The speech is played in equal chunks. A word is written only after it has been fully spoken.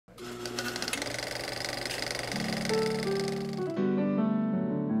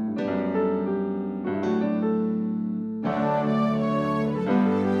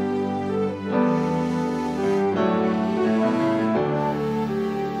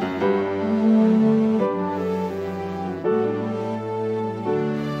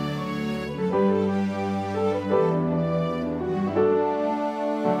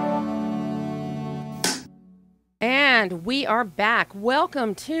We are back.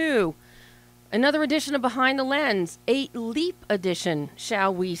 Welcome to another edition of Behind the Lens, a leap edition,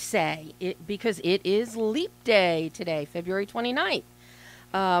 shall we say, because it is Leap Day today, February 29th.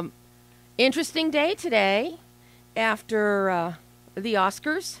 Interesting day today after the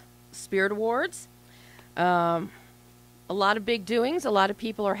Oscars, Spirit Awards. A lot of big doings. A lot of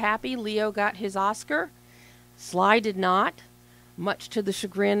people are happy. Leo got his Oscar. Sly did not, much to the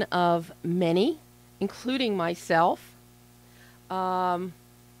chagrin of many, including myself.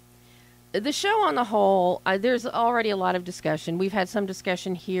 The show on the whole, there's already a lot of discussion. We've had some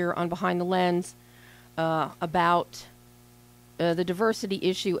discussion here on Behind the Lens about the diversity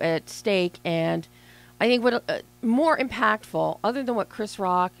issue at stake, and I think what more impactful, other than what Chris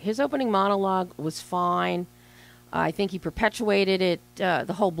Rock, his opening monologue was fine. I think he perpetuated it,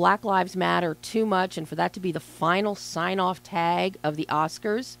 the whole Black Lives Matter too much, and for that to be the final sign-off tag of the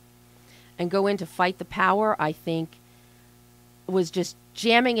Oscars and go in to fight the power, I think was just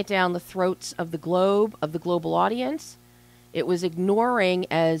jamming it down the throats of the global audience. It was ignoring,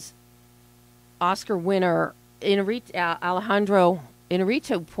 as Oscar winner Alejandro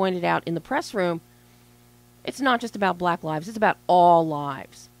Inarritu pointed out in the press room, it's not just about Black lives, it's about all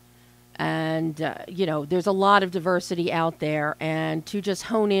lives. And, there's a lot of diversity out there, and to just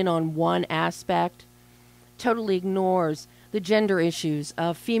hone in on one aspect totally ignores the gender issues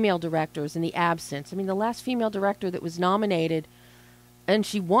of female directors and the absence. I mean, the last female director that was nominated and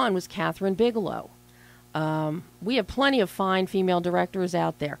she won was Catherine Bigelow. We have plenty of fine female directors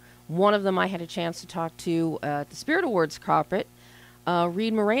out there. One of them I had a chance to talk to at the Spirit Awards carpet,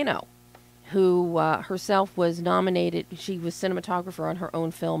 Reed Moreno, who herself was nominated. She was cinematographer on her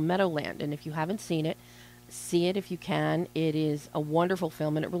own film, Meadowland. And if you haven't seen it, see it if you can. It is a wonderful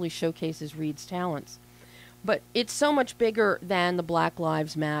film, and it really showcases Reed's talents. But it's so much bigger than the Black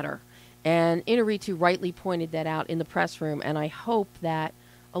Lives Matter. And Inarritu rightly pointed that out in the press room, and I hope that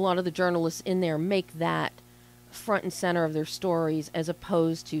a lot of the journalists in there make that front and center of their stories as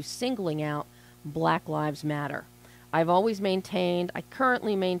opposed to singling out Black Lives Matter. I've always maintained, I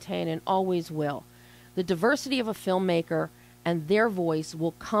currently maintain, and always will, the diversity of a filmmaker and their voice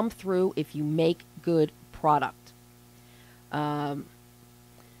will come through if you make good product.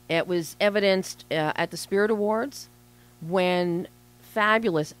 It was evidenced at the Spirit Awards when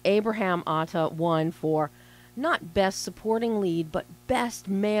fabulous Abraham Atta won for not Best Supporting Lead, but Best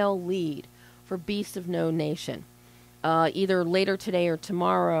Male Lead for Beast of No Nation. Either later today or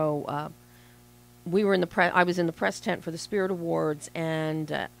tomorrow, I was in the press tent for the Spirit Awards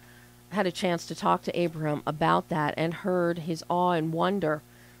and had a chance to talk to Abraham about that and heard his awe and wonder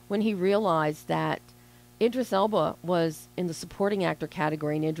when he realized that Idris Elba was in the supporting actor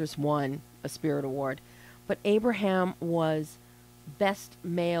category and Idris won a Spirit Award, but Abraham was Best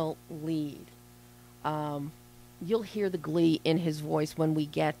Male Lead. You'll hear the glee in his voice when we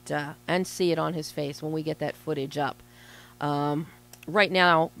get, and see it on his face when we get that footage up. Right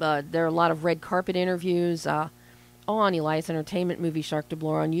now, there are a lot of red carpet interviews on Elias Entertainment Movie Shark de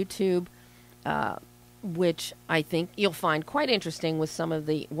Bloor on YouTube, which I think you'll find quite interesting with some of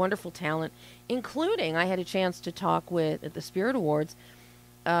the wonderful talent, including, I had a chance to talk with, at the Spirit Awards,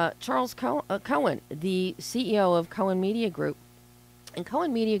 Charles Cohen, the CEO of Cohen Media Group. And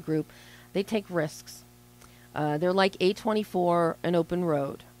Cohen Media Group, they take risks. They're like A24 and Open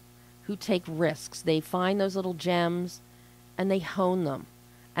Road, who take risks. They find those little gems, and they hone them,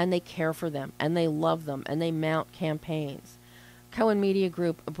 and they care for them, and they love them, and they mount campaigns. Cohen Media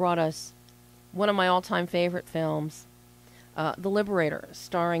Group brought us one of my all-time favorite films, The Liberator,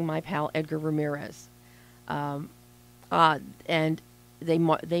 starring my pal Edgar Ramirez. And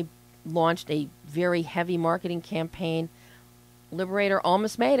they launched a very heavy marketing campaign. Liberator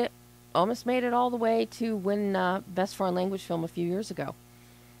almost made it all the way to win Best Foreign Language Film a few years ago.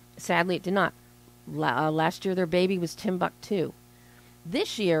 Sadly, it did not. Last year, their baby was Timbuktu.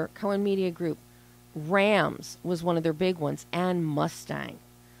 This year, Cohen Media Group, Rams was one of their big ones, and Mustang,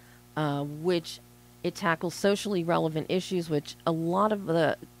 which it tackles socially relevant issues, which a lot of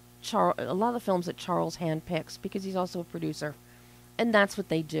the films that Charles handpicks, because he's also a producer, and that's what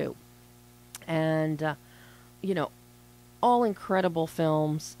they do. And all incredible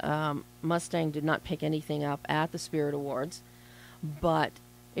films. Mustang did not pick anything up at the Spirit Awards, but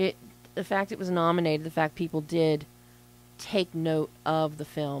the fact it was nominated, the fact people did take note of the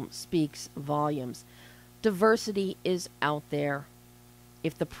film speaks volumes. Diversity is out there.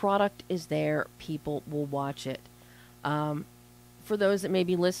 If the product is there, people will watch it. For those that may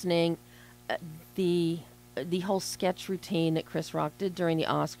be listening, the whole sketch routine that Chris Rock did during the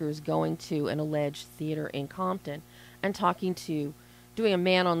Oscars, going to an alleged theater in Compton and talking to doing a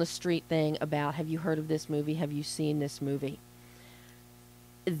man on the street thing about, have you heard of this movie? Have you seen this movie?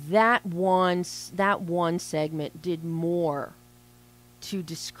 That one segment did more to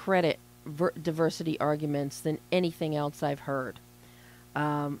discredit diversity arguments than anything else I've heard.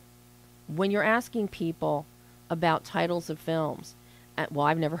 When you're asking people about titles of films, well,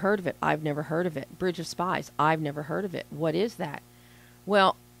 I've never heard of it. I've never heard of it. Bridge of Spies. I've never heard of it. What is that?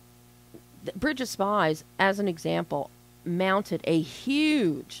 Well, Bridge of Spies, as an example, mounted a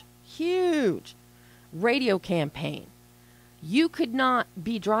huge radio campaign. You could not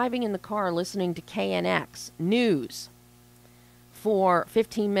be driving in the car listening to KNX news for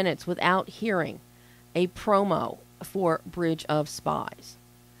 15 minutes without hearing a promo for Bridge of Spies.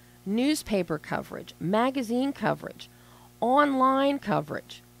 Newspaper coverage, magazine coverage, online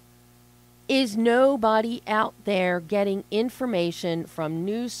coverage. Is nobody out there getting information from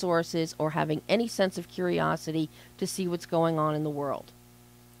news sources or having any sense of curiosity to see what's going on in the world?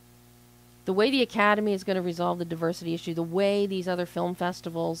 The way the Academy is going to resolve the diversity issue, the way these other film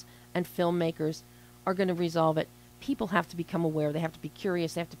festivals and filmmakers are going to resolve it, people have to become aware. They have to be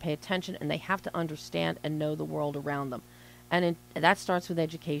curious. They have to pay attention, and they have to understand and know the world around them. And that starts with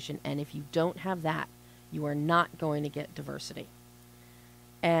education. And if you don't have that, you are not going to get diversity.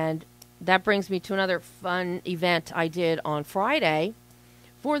 And that brings me to another fun event I did on Friday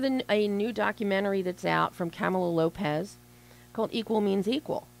for a new documentary that's out from Camila Lopez called Equal Means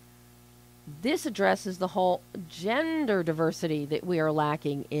Equal. This addresses the whole gender diversity that we are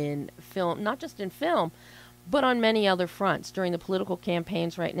lacking in film, not just in film, but on many other fronts. During the political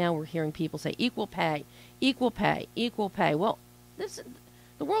campaigns right now, we're hearing people say equal pay, equal pay, equal pay. Well,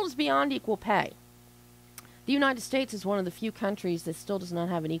 the world is beyond equal pay. The United States is one of the few countries that still does not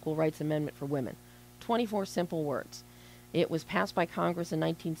have an equal rights amendment for women. 24 simple words. It was passed by Congress in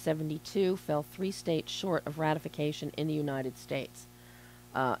 1972, fell 3 states short of ratification in the United States.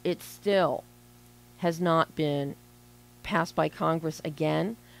 It still has not been passed by Congress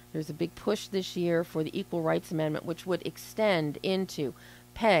again. There's a big push this year for the Equal Rights Amendment, which would extend into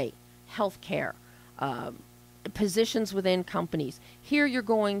pay, health care, positions within companies. Here you're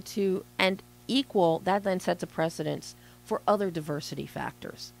going to, and equal, that then sets a precedence for other diversity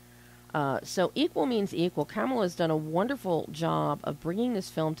factors. So equal means equal. Kamala has done a wonderful job of bringing this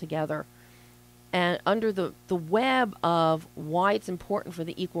film together and under the web of why it's important for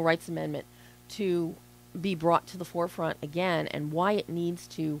the Equal Rights Amendment to be brought to the forefront again and why it needs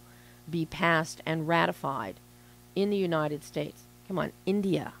to be passed and ratified in the United States. Come on,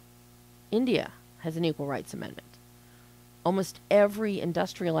 India has an Equal Rights Amendment. Almost every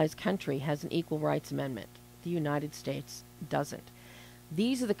industrialized country has an Equal Rights Amendment. The United States doesn't.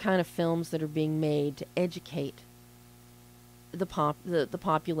 These are the kind of films that are being made to educate the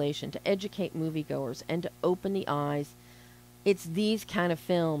population, to educate moviegoers, and to open the eyes. It's these kind of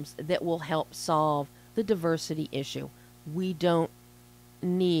films that will help solve the diversity issue. We don't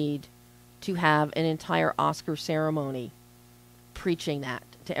need to have an entire Oscar ceremony preaching that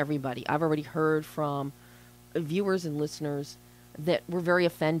to everybody. I've already heard from viewers and listeners that were very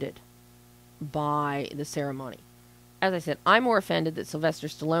offended by the ceremony. As I said, I'm more offended that Sylvester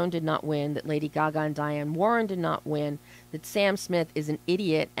Stallone did not win, that Lady Gaga and Diane Warren did not win, that Sam Smith is an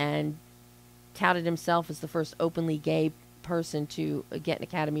idiot and touted himself as the first openly gay person to get an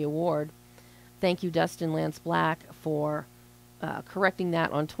Academy Award. Thank you, Dustin Lance Black, for correcting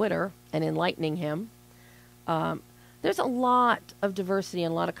that on Twitter and enlightening him. There's a lot of diversity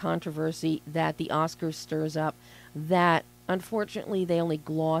and a lot of controversy that the Oscars stirs up that, unfortunately, they only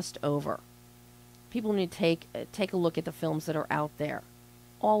glossed over. People need to take a look at the films that are out there.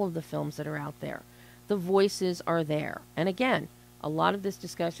 All of the films that are out there. The voices are there. And again, a lot of this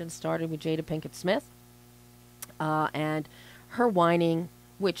discussion started with Jada Pinkett Smith and her whining,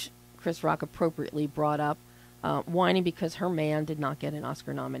 which Chris Rock appropriately brought up, whining because her man did not get an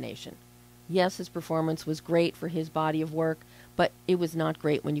Oscar nomination. Yes, his performance was great for his body of work, but it was not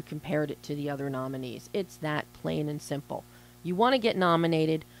great when you compared it to the other nominees. It's that plain and simple. You want to get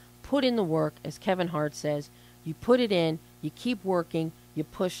nominated, put in the work, as Kevin Hart says. You put it in, you keep working, you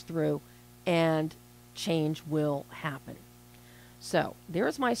push through, and change will happen. So,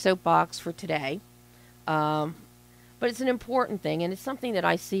 there's my soapbox for today. But it's an important thing, and it's something that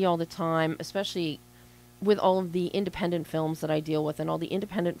I see all the time, especially with all of the independent films that I deal with and all the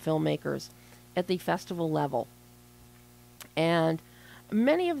independent filmmakers at the festival level. And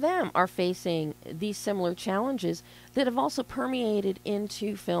many of them are facing these similar challenges that have also permeated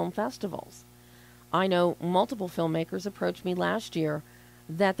into film festivals. I know multiple filmmakers approached me last year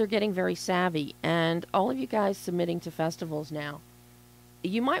that they're getting very savvy, and all of you guys submitting to festivals now,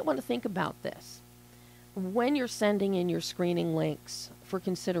 you might want to think about this. when you're sending in your screening links for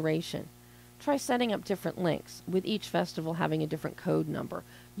consideration, try setting up different links, with each festival having a different code number.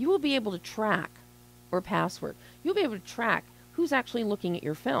 You will be able to track, or password, you'll be able to track who's actually looking at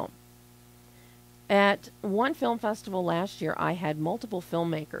your film. At one film festival last year, I had multiple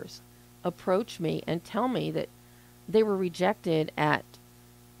filmmakers approach me and tell me that they were rejected at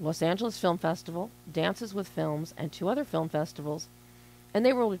Los Angeles Film Festival, Dances with Films, and 2 other film festivals, and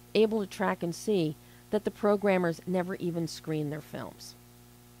they were able to track and see that the programmers never even screened their films.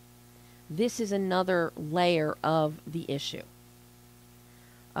 This is another layer of the issue.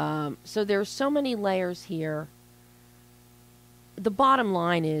 So there are so many layers here. The bottom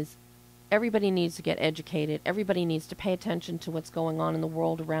line is everybody needs to get educated. Everybody needs to pay attention to what's going on in the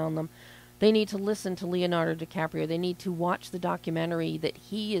world around them. They need to listen to Leonardo DiCaprio. They need to watch the documentary that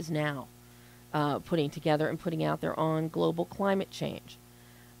he is now putting together and putting out there on global climate change.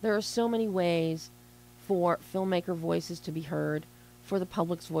 There are so many ways for filmmaker voices to be heard, for the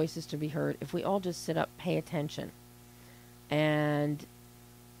public's voices to be heard, if we all just sit up, pay attention. And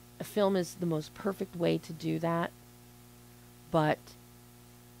a film is the most perfect way to do that. But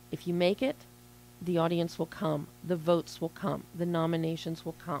if you make it, the audience will come, the votes will come, the nominations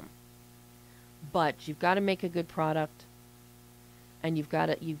will come. But you've got to make a good product, and you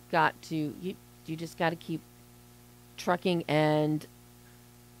just got to keep trucking, and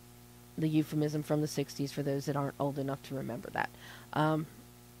the euphemism from the 60s for those that aren't old enough to remember that.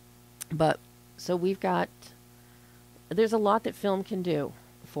 But so there's a lot that film can do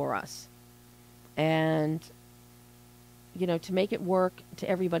for us. And, to make it work to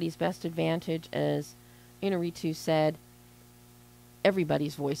everybody's best advantage, as Inarritu said,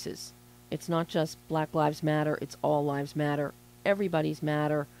 everybody's voices. It's not just Black Lives Matter, it's all lives matter. Everybody's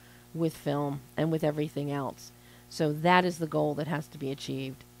matter with film and with everything else. So that is the goal that has to be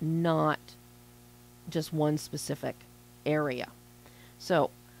achieved, not just one specific area. So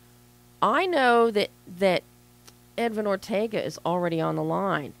I know that Edvin Ortega is already on the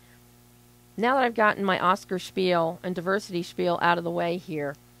line. Now that I've gotten my Oscar spiel and diversity spiel out of the way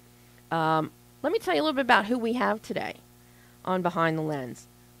here, let me tell you a little bit about who we have today on Behind the Lens.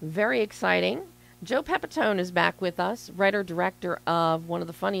 Very exciting. Joe Pepitone is back with us, writer-director of one of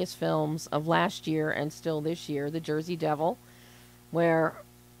the funniest films of last year and still this year, The Jersey Devil, where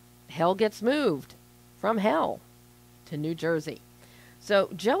hell gets moved from hell to New Jersey. So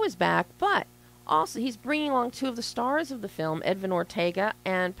Joe is back, but also he's bringing along 2 of the stars of the film, Edvin Ortega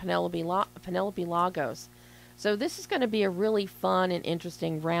and Penelope Lagos. So this is going to be a really fun and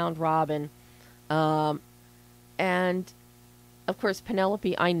interesting round robin. And of course,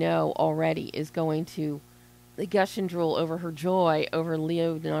 Penelope, I know already, is going to gush and drool over her joy over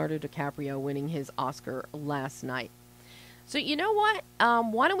Leonardo DiCaprio winning his Oscar last night. So you know what?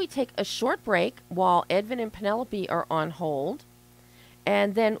 Why don't we take a short break while Edvin and Penelope are on hold,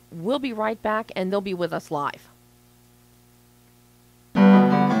 and then we'll be right back, and they'll be with us live.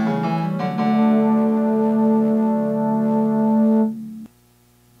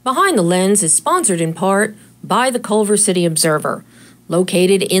 Behind the Lens is sponsored in part by the Culver City Observer.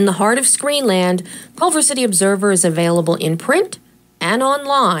 Located in the heart of Screenland, Culver City Observer is available in print and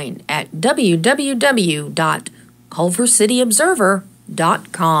online at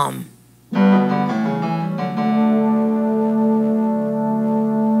www.culvercityobserver.com.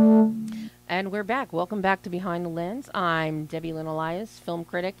 And we're back. Welcome back to Behind the Lens. I'm Debbie Lynn Elias, film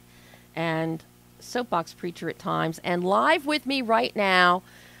critic and soapbox preacher at times. And live with me right now,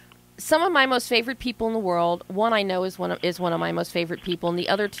 some of my most favorite people in the world. One I know is one of my most favorite people, and the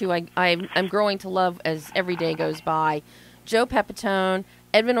other 2 I'm growing to love as every day goes by. Joe Pepitone,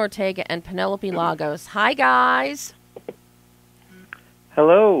 Edvin Ortega, and Penelope Lagos. Hi, guys.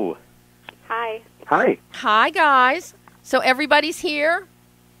 Hello. Hi. Hi. Hi, guys. So everybody's here?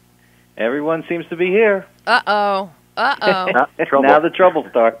 Everyone seems to be here. Uh-oh. Now the trouble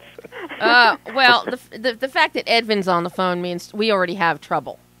starts. Well, the fact that Edvin's on the phone means we already have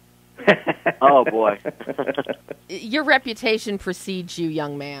trouble. Oh, boy. Your reputation precedes you,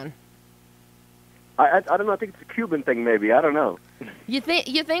 young man. I don't know. I think it's a Cuban thing, maybe. I don't know. You think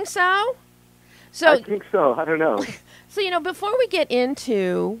so? I think so. I don't know. So, before we get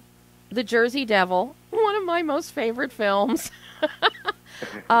into The Jersey Devil, one of my most favorite films,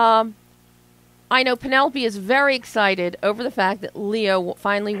 I know Penelope is very excited over the fact that Leo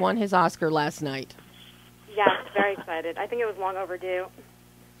finally won his Oscar last night. Yes, very excited. I think it was long overdue.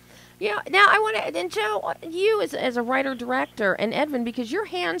 Yeah. Now I want to, and Joe, you as a writer-director, and Edvin, because your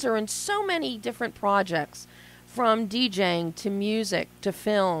hands are in so many different projects, from DJing to music to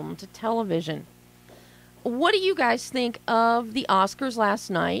film to television. What do you guys think of the Oscars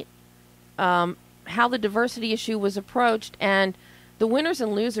last night? how the diversity issue was approached, and the winners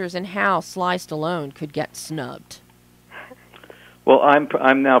and losers and how Sly Stallone could get snubbed. Well,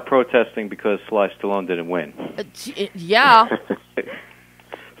 I'm now protesting because Sly Stallone didn't win. Yeah.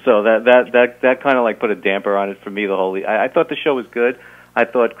 So that kind of like put a damper on it for me. I thought the show was good. I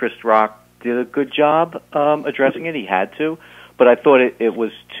thought Chris Rock did a good job addressing it. He had to, but I thought it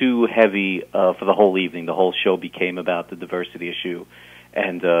was too heavy for the whole evening. The whole show became about the diversity issue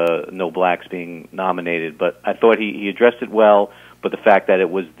and no blacks being nominated. But I thought he addressed it well. But the fact that it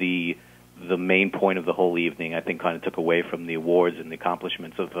was the main point of the whole evening, I think, kind of took away from the awards and the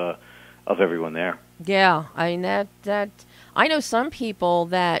accomplishments of everyone there. Yeah, I mean that. I know some people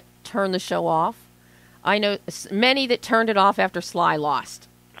that turned the show off. I know many that turned it off after Sly lost.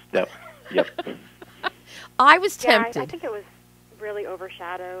 Yep. I was tempted. I think it was really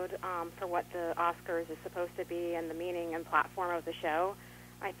overshadowed for what the Oscars is supposed to be and the meaning and platform of the show.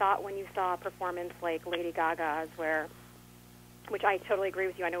 I thought when you saw a performance like Lady Gaga's, which I totally agree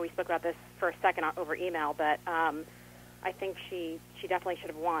with you. I know we spoke about this for a second over email, but I think she definitely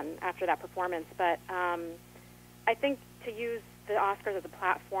should have won after that performance. But I think to use the Oscars as a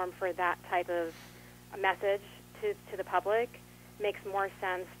platform for that type of message to the public makes more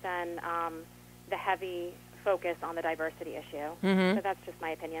sense than the heavy focus on the diversity issue. Mm-hmm. So that's just my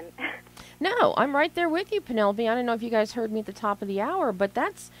opinion. No, I'm right there with you, Penelope. I don't know if you guys heard me at the top of the hour, but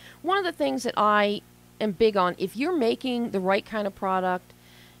that's one of the things that I am big on. If you're making the right kind of product,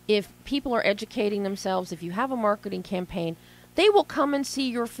 if people are educating themselves, if you have a marketing campaign, they will come and see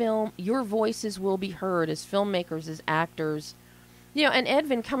your film. Your voices will be heard as filmmakers, as actors. You know, and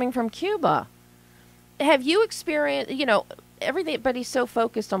Edvin, coming from Cuba, have you experienced, everybody's so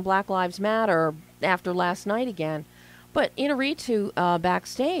focused on Black Lives Matter after last night again, but Inarritu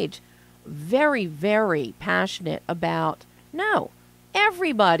backstage, very, very passionate about, no,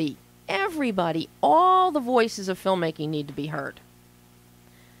 everybody, all the voices of filmmaking need to be heard.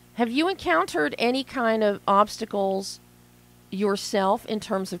 Have you encountered any kind of obstacles yourself in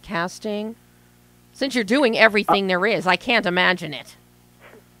terms of casting? Since you're doing everything there is, I can't imagine it.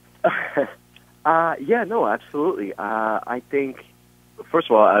 Yeah, no, absolutely. I think, first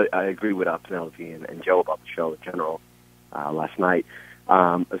of all, I agree with Penelope and Joe about the show in general last night.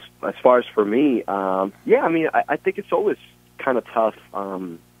 As far as for me, yeah, I mean, I think it's always kind of tough.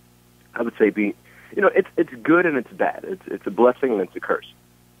 I would say it's good and it's bad. It's a blessing and it's a curse.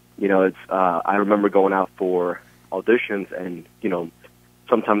 I remember going out for auditions and,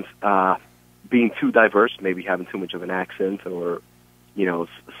 sometimes being too diverse, maybe having too much of an accent or,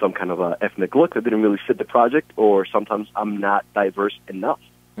 some kind of a ethnic look that didn't really fit the project, or sometimes I'm not diverse enough.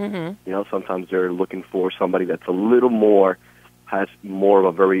 Mm-hmm. Sometimes they're looking for somebody that's a little more, has more of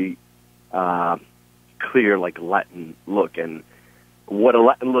a very clear, like, Latin look. And what a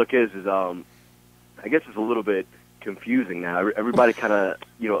Latin look is I guess it's a little bit confusing now. Everybody kind of,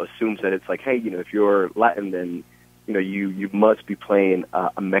 assumes that it's like, hey, if you're Latin, then, you must be playing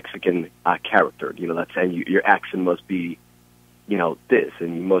a Mexican character. That's saying your accent must be, this,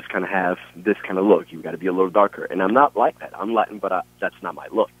 and you must kind of have this kind of look. You've got to be a little darker. And I'm not like that. I'm Latin, but that's not my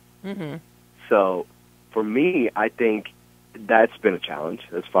look. Mm-hmm. So for me, I think that's been a challenge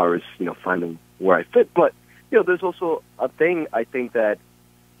as far as, finding where I fit. But, there's also a thing I think that,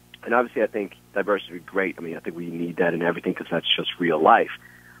 and obviously I think diversity is great. I mean, I think we need that in everything because that's just real life.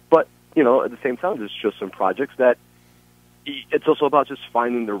 But, at the same time, there's just some projects that it's also about just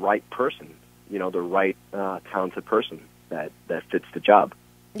finding the right person, the right talented person that fits the job.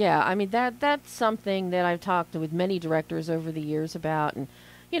 Yeah, I mean, that's something that I've talked with many directors over the years about. And,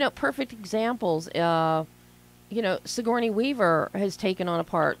 perfect examples. Sigourney Weaver has taken on a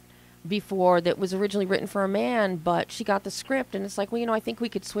part before that was originally written for a man, but she got the script, and it's like, well, I think we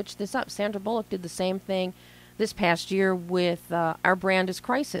could switch this up. Sandra Bullock did the same thing this past year with Our Brand is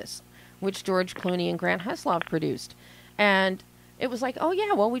Crisis, which George Clooney and Grant Heslov produced. And it was like, oh,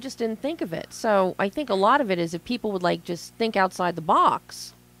 yeah, well, we just didn't think of it. So I think a lot of it is if people would, just think outside the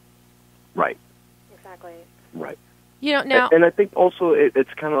box. Right. Exactly. Right. Now... And I think also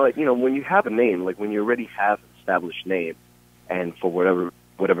it's kind of like, when you have a name, like when you already have an established name, and for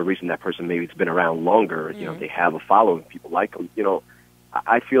whatever reason that person maybe has been around longer, Mm-hmm. they have a following, people like them,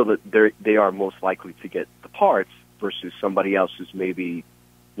 I feel that they are most likely to get the parts versus somebody else who's maybe,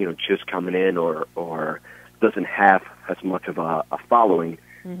 just coming in or doesn't have as much of a following.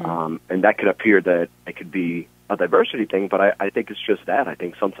 Mm-hmm. And that could appear that it could be a diversity thing, but I think it's just that. I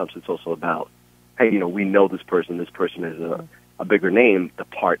think sometimes it's also about, hey, we know this person is a bigger name, the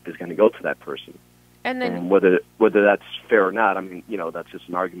part is going to go to that person. And then, And whether that's fair or not, I mean, that's just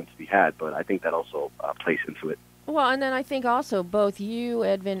an argument to be had, but I think that also plays into it. Well, and then I think also both you,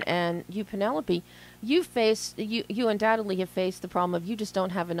 Edvin, and you, Penelope, you undoubtedly have faced the problem of you just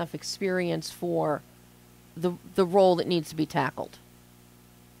don't have enough experience for the role that needs to be tackled.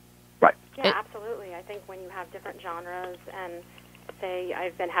 Right. Yeah, absolutely. I think when you have different genres, and say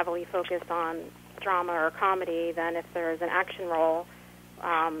I've been heavily focused on drama or comedy, then if there's an action role,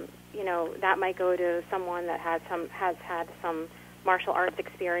 you know, that might go to someone that has had some martial arts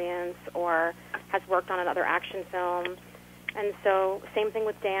experience or has worked on another action film. And so same thing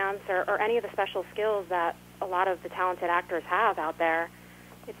with dance or any of the special skills that a lot of the talented actors have out there.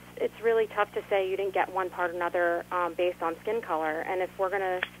 It's really tough to say you didn't get one part or another based on skin color. And if we're going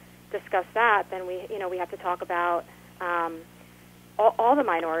to discuss that, then we have to talk about all the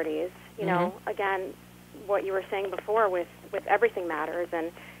minorities. You know, again, what you were saying before with everything matters.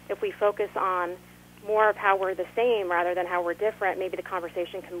 And if we focus on more of how we're the same rather than how we're different, maybe the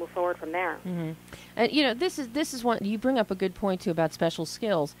conversation can move forward from there. And you know, this is one you bring up a good point too about special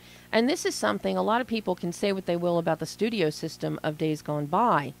skills, and this is something a lot of people can say what they will about the studio system of days gone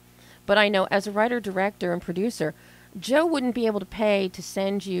by, but I know as a writer, director, and producer, Joe wouldn't be able to pay to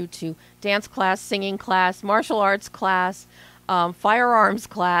send you to dance class, singing class, martial arts class, firearms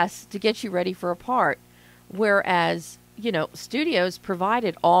class to get you ready for a part, whereas you know, studios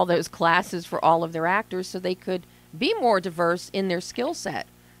provided all those classes for all of their actors so they could be more diverse in their skill set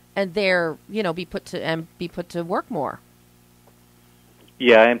and be put to work more.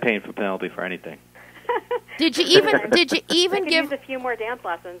 Yeah, I am paying for Penelope for anything. Did you even give use a few more dance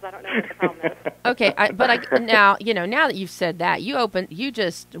lessons? I don't know what the problem is. Okay, now that you've said that,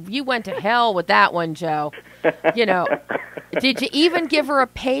 you went to hell with that one, Joe. You know, did you even give her a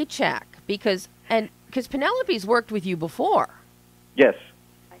paycheck? Because Penelope's worked with you before. Yes.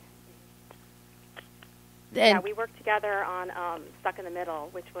 Yeah, we worked together on Stuck in the Middle,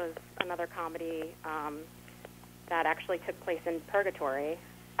 which was another comedy that actually took place in Purgatory.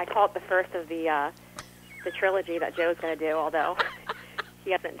 I call it the first of the trilogy that Joe's going to do, although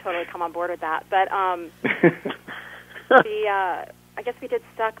he hasn't totally come on board with that. But I guess we did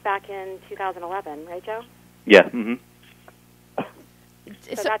Stuck back in 2011, right, Joe? Yeah. Mm-hmm.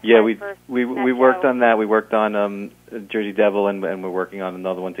 So yeah, we worked on that. We worked on Jersey Devil, and we're working on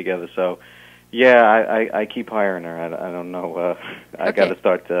another one together. So, yeah, I keep hiring her. I don't know. I got to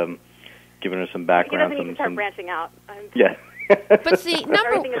start giving her some background. He doesn't need to start branching out. Yeah. But see,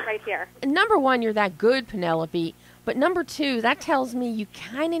 everything is right here. Number one, you're that good, Penelope. But number two, that tells me you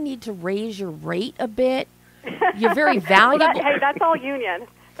kind of need to raise your rate a bit. You're very valuable. Hey, that's all union.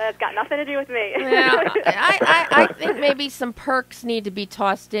 That's got nothing to do with me. Yeah, I think maybe some perks need to be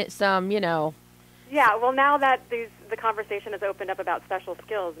tossed in, some, you know. Yeah, well, now that the conversation has opened up about special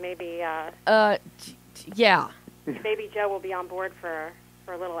skills, maybe... yeah. Maybe Joe will be on board for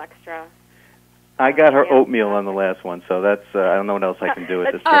a little extra. I got her oatmeal on the last one, so that's... I don't know what else I can do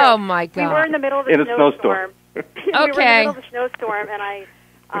at this point. Oh, my God. We were in the middle of the snowstorm. Okay. We were in the middle of the snowstorm, and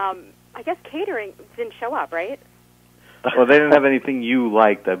I guess catering didn't show up, right? Well, they didn't have anything you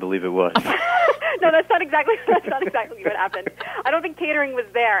liked, I believe it was. No, that's not exactly what happened. I don't think catering was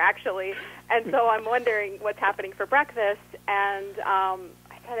there, actually. And so I'm wondering what's happening for breakfast. And I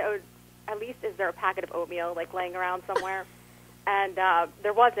thought, at least is there a packet of oatmeal, like, laying around somewhere? And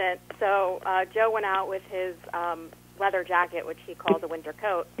there wasn't. So Joe went out with his leather jacket, which he calls a winter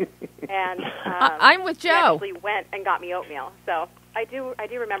coat. And I'm with Joe. He actually went and got me oatmeal. So I do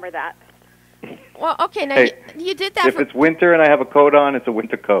remember that. Well, okay, now hey, you did that. If it's winter and I have a coat on, it's a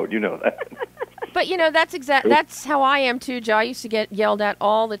winter coat. You know that. But, you know, that's how I am, too, Joe. I used to get yelled at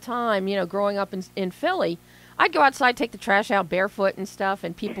all the time, you know, growing up in Philly. I'd go outside, take the trash out barefoot and stuff,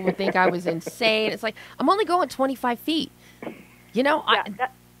 and people would think I was insane. It's like, I'm only going 25 feet. You know? Yeah,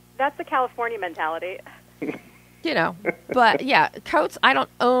 that's the California mentality. You know, but, yeah, coats, I don't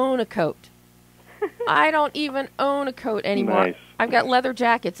own a coat. I don't even own a coat anymore. Nice. I've got leather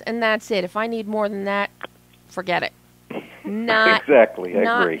jackets, and that's it. If I need more than that, forget it. Not exactly. I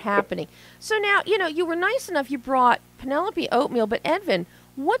not agree. happening. So now, you know, you were nice enough. You brought Penelope oatmeal, but Edvin,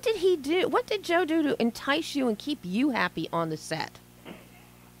 what did he do? What did Joe do to entice you and keep you happy on the set?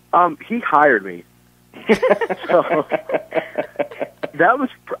 He hired me. So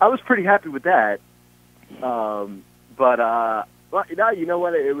I was pretty happy with that. But you know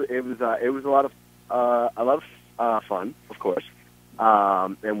what? It was a lot of fun, of course.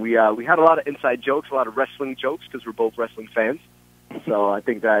 And we had a lot of inside jokes, a lot of wrestling jokes because we're both wrestling fans. So I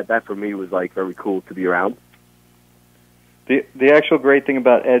think that for me was like very cool to be around. The actual great thing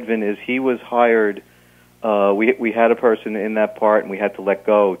about Edvin is he was hired. We had a person in that part, and we had to let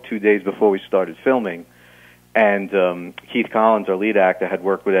go 2 days before we started filming. And Keith Collins, our lead actor, had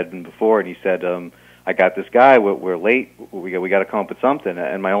worked with Edvin before, and he said, I got this guy. We're late. We got to come up with something.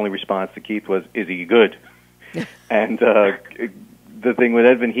 And my only response to Keith was, "Is he good?" And the thing with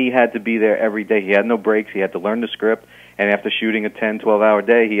Edvin, he had to be there every day. He had no breaks. He had to learn the script. And after shooting a 10, 12-hour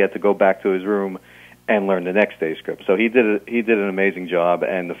day, he had to go back to his room and learn the next day's script. So he did an amazing job.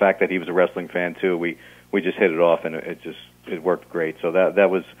 And the fact that he was a wrestling fan too, we just hit it off, and it worked great. So that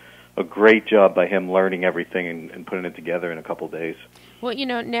was a great job by him learning everything and putting it together in a couple of days. Well,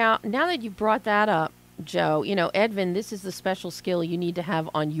 now that you brought that up, Joe, Edvin, this is the special skill you need to have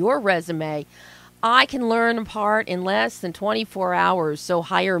on your resume. I can learn a part in less than 24 hours, so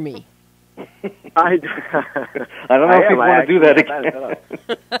hire me. I don't know if you want to do that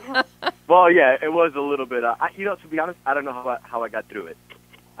again. Well, yeah, it was a little bit. To be honest, I don't know how I got through it.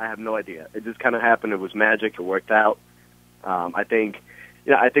 I have no idea. It just kind of happened. It was magic. It worked out. I think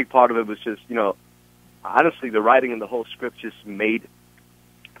part of it was just, honestly, the writing and the whole script just made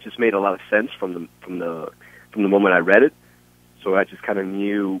a lot of sense from the moment I read it. So I just kind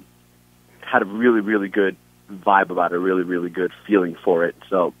of had a really, really good vibe about it, a really, really good feeling for it.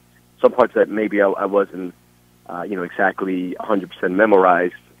 So some parts that maybe I wasn't, exactly 100%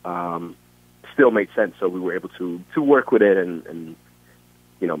 memorized, still made sense. So we were able to work with it and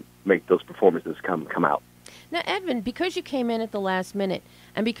make those performances come out. Now, Edvin, because you came in at the last minute,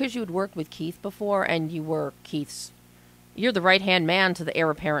 and because you had worked with Keith before, and you were you're the right-hand man to the heir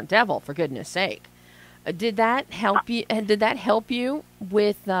apparent devil, for goodness sake. Did that help you? And did that help you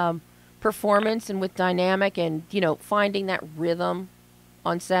with performance and with dynamic and finding that rhythm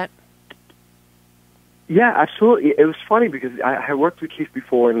on set? Yeah, absolutely. It was funny because I worked with Keith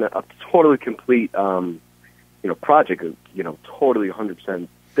before in a totally complete, project, totally 100%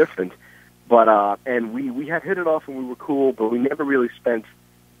 different. But and we had hit it off and we were cool, but we never really spent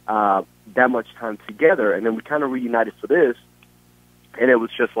that much time together. And then we kind of reunited for this, and it was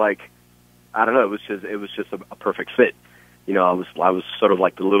just like, I don't know, it was just a perfect fit. I was sort of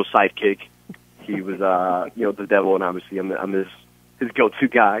like the little sidekick. He was the devil, and obviously I'm his go-to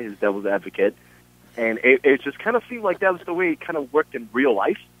guy, his devil's advocate. And it just kind of seemed like that was the way it kind of worked in real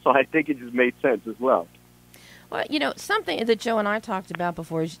life. So I think it just made sense as well. Well, something that Joe and I talked about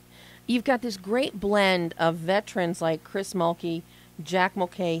before is you've got this great blend of veterans like Chris Mulkey, Jack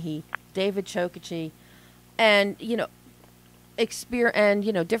Mulcahy, David Chokichi, and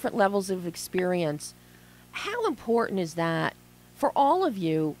different levels of experience. How important is that for all of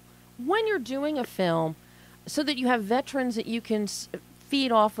you when you're doing a film, so that you have veterans that you can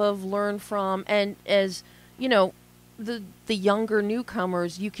feed off of, learn from, and as the younger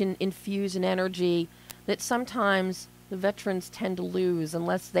newcomers, you can infuse an energy that sometimes the veterans tend to lose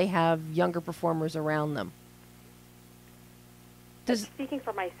unless they have younger performers around them? Speaking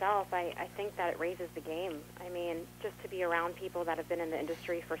for myself, I think that it raises the game. I mean, just to be around people that have been in the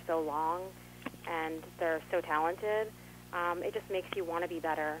industry for so long and they're so talented, it just makes you want to be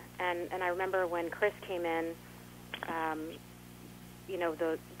better. And I remember when Chris came in,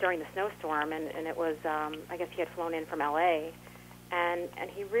 during the snowstorm, and it was, I guess he had flown in from LA, and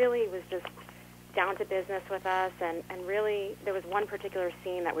he really was just down to business with us, and really there was one particular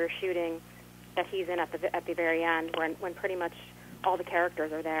scene that we were shooting that he's in at the very end when pretty much all the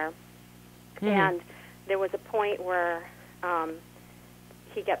characters are there. Mm-hmm. And there was a point where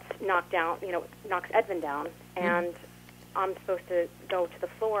he gets knocked down, knocks Edvin down, and I'm supposed to go to the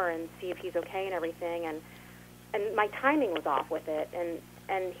floor and see if he's okay and everything, and my timing was off with it,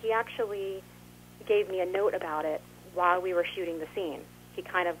 and he actually gave me a note about it while we were shooting the scene. He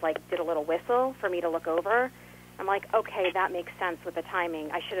kind of did a little whistle for me to look over. I'm like, okay, that makes sense with the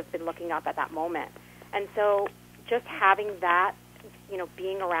timing. I should have been looking up at that moment. And so just having that,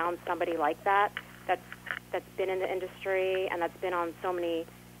 being around somebody like that's been in the industry and that's been on so many,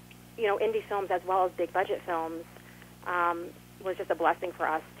 indie films as well as big budget films, was just a blessing for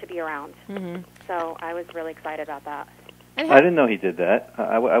us to be around. Mm-hmm. So I was really excited about that. I didn't know he did that.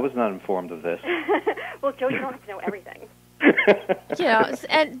 I was not informed of this. Well, Joe, you don't have to know everything. Yeah,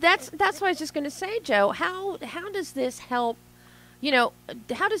 and that's what I was just going to say, Joe. How does this help?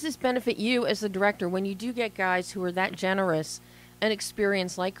 How does this benefit you as the director when you do get guys who are that generous and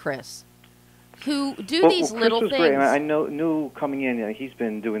experienced like Chris, who do these little Chris was things? Great. And I knew coming in, he's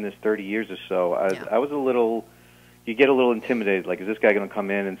been doing this 30 years or so. I was a little. You get a little intimidated, like, is this guy going to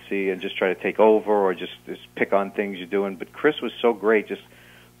come in and see and just try to take over or just pick on things you're doing? But Chris was so great, just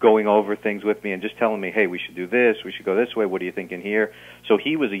going over things with me and just telling me, hey, we should do this, we should go this way, what do you think in here? So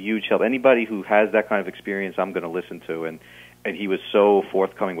he was a huge help. Anybody who has that kind of experience, I'm going to listen to, and he was so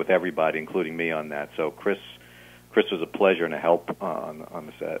forthcoming with everybody, including me on that. So Chris was a pleasure and a help on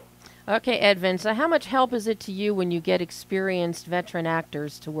the set. Okay, Edvin, so how much help is it to you when you get experienced veteran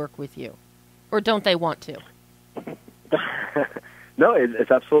actors to work with you? Or don't they want to? No,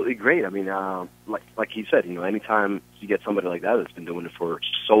 it's absolutely great. I mean, like he said, anytime you get somebody like that that's been doing it for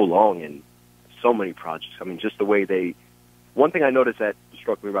so long and so many projects, I mean, just the way one thing I noticed that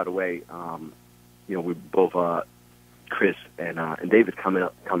struck me right away, we both, Chris and David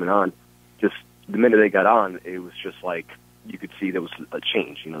coming on, just the minute they got on, it was just like you could see there was a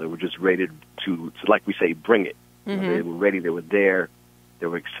change. They were just ready to like we say, bring it. They were ready. They were there. They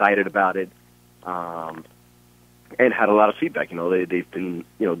were excited about it. And had a lot of feedback. They've been,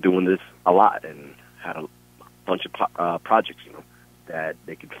 doing this a lot and had a bunch of projects, that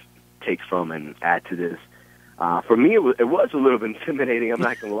they could take from and add to this. For me, it was a little bit intimidating. I'm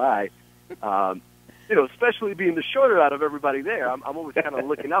not going to lie. Especially being the shorter out of everybody there. I'm always kind of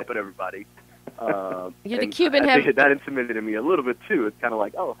looking up at everybody. You're the Cuban heaven. That intimidated me a little bit too. It's kind of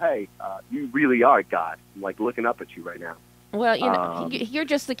like, oh, hey, you really are God. I'm like looking up at you right now. Well, you're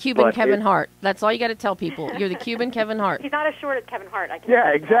just the Cuban Kevin Hart. That's all you got to tell people. You're the Cuban Kevin Hart. He's not as short as Kevin Hart.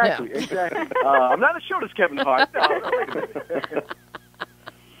 Yeah, exactly. I'm not as short as Kevin Hart. No, wait a minute.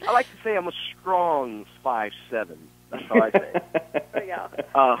 I like to say I'm a strong 5'7". That's how I say it. There you go.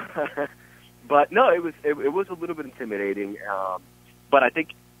 But no, it was a little bit intimidating. But I think,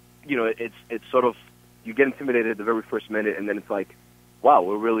 it's sort of, you get intimidated at the very first minute, and then it's like, wow,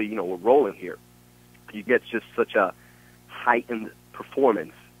 we're really, we're rolling here. You get just such a heightened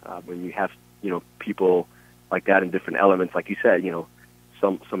performance when you have, people like that in different elements. Like you said,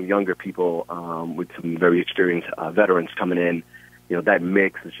 some younger people with some very experienced veterans coming in. That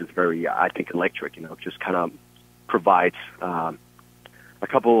mix is just very, I think, electric. Just kind of provides a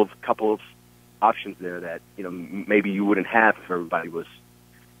couple of options there that maybe you wouldn't have if everybody was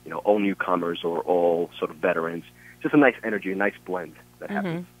all newcomers or all sort of veterans. Just a nice energy, a nice blend that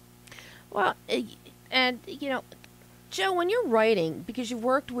happens. Well, and Joe, when you're writing, because you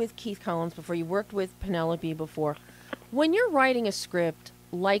worked with Keith Collins before, you worked with Penelope before, when you're writing a script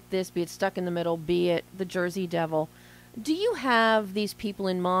like this, be it Stuck in the Middle, be it The Jersey Devil, do you have these people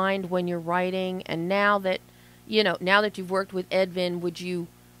in mind when you're writing? And now that you've worked with Edvin, would you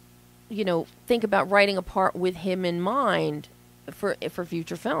think about writing a part with him in mind for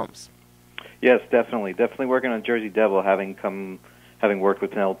future films? Yes, definitely working on Jersey Devil, having worked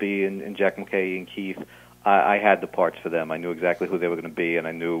with Penelope and Jack McKay and Keith. I had the parts for them. I knew exactly who they were going to be, and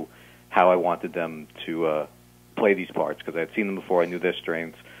I knew how I wanted them to play these parts because I had seen them before. I knew their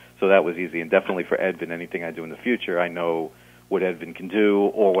strengths, so that was easy. And definitely for Edvin, anything I do in the future, I know what Edvin can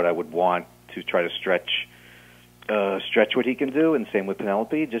do or what I would want to try to stretch what he can do. And same with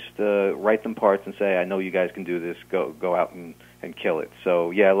Penelope. Just write them parts and say, I know you guys can do this. Go out and kill it.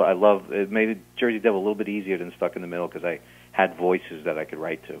 So yeah, I love it. Made Jersey Devil a little bit easier than Stuck in the Middle because I had voices that I could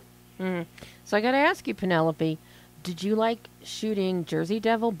write to. So I got to ask you, Penelope, did you like shooting Jersey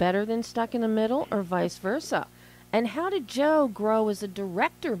Devil better than Stuck in the Middle or vice versa? And how did Joe grow as a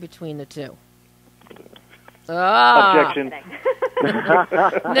director between the two? Objection.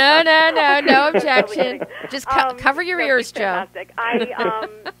 No objection. Just cover your ears, Joe. Fantastic. I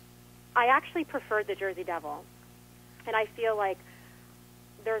actually preferred the Jersey Devil, and I feel like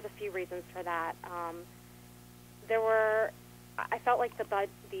there's a few reasons for that. I felt like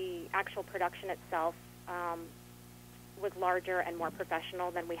the actual production itself was larger and more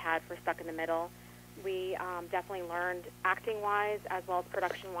professional than we had for Stuck in the Middle. We definitely learned, acting-wise as well as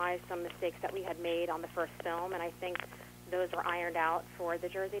production-wise, some mistakes that we had made on the first film, and I think those were ironed out for the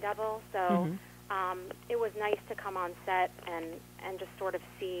Jersey Devil. So it was nice to come on set and just sort of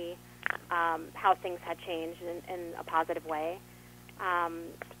see how things had changed in a positive way.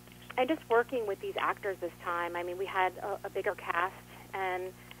 And just working with these actors this time, I mean, we had a bigger cast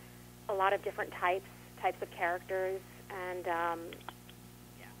and a lot of different types of characters, and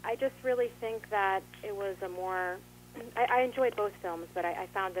I just really think that it was a more... I enjoyed both films, but I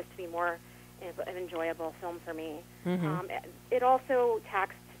found this to be more an enjoyable film for me. It also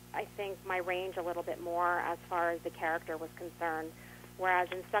taxed, I think, my range a little bit more as far as the character was concerned, whereas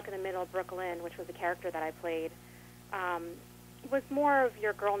in Stuck in the Middle, Brooklyn, which was the character that I played, was more of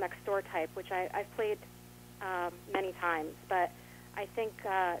your girl next door type, which I've played many times, but I think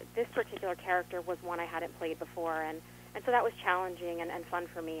this particular character was one I hadn't played before, and so that was challenging and fun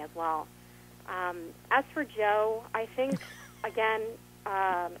for me as well. As for Joe, I think, again,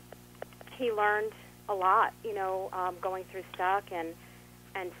 he learned a lot, going through Stuck and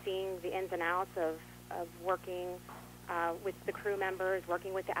seeing the ins and outs of working with the crew members,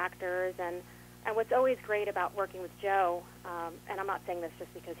 working with the actors, and what's always great about working with Joe, and I'm not saying this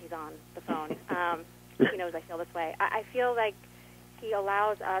just because he's on the phone, he knows I feel this way. I feel like he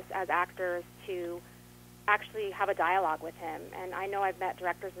allows us as actors to actually have a dialogue with him. And I know I've met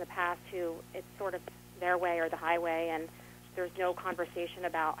directors in the past who it's sort of their way or the highway, and there's no conversation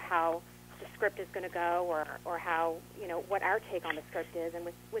about how the script is going to go or how, what our take on the script is. And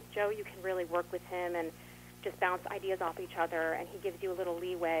with Joe, you can really work with him and just bounce ideas off each other, and he gives you a little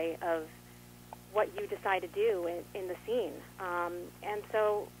leeway of what you decide to do in the scene. And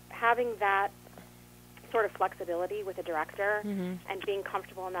so having that sort of flexibility with a director and being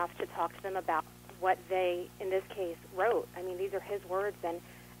comfortable enough to talk to them about what they, in this case, wrote. I mean, these are his words, and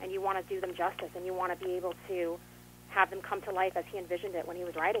you want to do them justice, and you want to be able to have them come to life as he envisioned it when he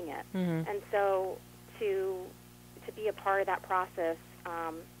was writing it. And so to be a part of that process,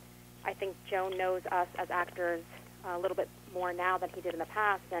 I think Joe knows us as actors a little bit more now than he did in the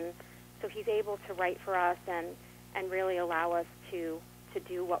past, and so he's able to write for us and really allow us to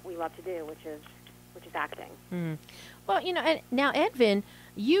do what we love to do, which is acting. Well, and now, Edvin,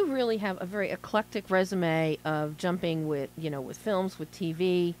 you really have a very eclectic resume of jumping with films, with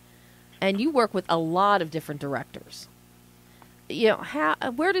TV, and you work with a lot of different directors.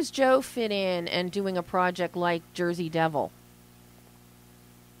 Where does Joe fit in and doing a project like Jersey Devil?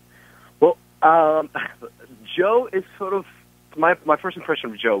 Well, Joe is sort of my first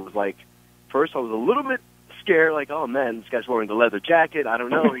impression of Joe was like, first I was a little bit scared, like, oh man, this guy's wearing the leather jacket. I don't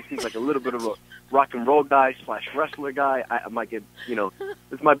know. He seems like a little bit of a rock and roll guy / wrestler guy. I might get,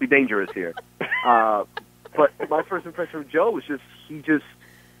 this might be dangerous here. But my first impression of Joe was he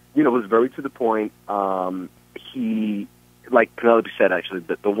was very to the point. He, like Penelope said, actually,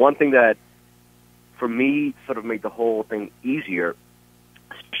 the one thing that for me sort of made the whole thing easier,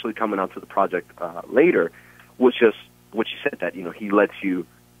 especially coming onto the project later, was just what you said, that, he lets you,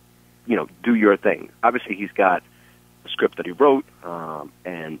 do your thing. Obviously, he's got a script that he wrote,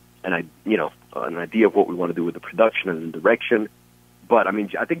 and an idea of what we want to do with the production and the direction. But, I mean,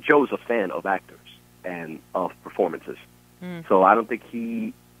 I think Joe is a fan of actors and of performances. So I don't think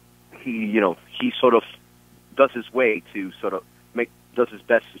he sort of does his way to sort of does his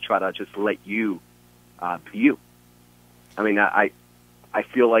best to try to just let you be you. I mean, I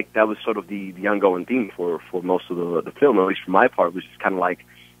feel like that was sort of the ongoing theme for most of the film, at least for my part, was just kind of like,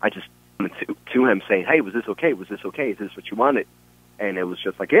 I just went to him saying, hey, was this okay? Was this okay? Is this what you wanted? And it was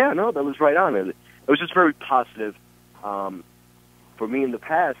just like, yeah, no, that was right on. And it was just very positive. For me in the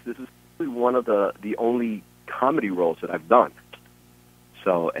past, this is really one of the only comedy roles that I've done.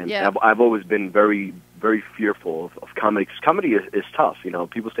 So, and yeah. I've always been very, very fearful of comedy, because comedy is tough.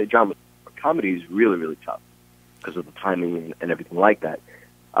 People say drama. Comedy is really, really tough because of the timing and everything like that.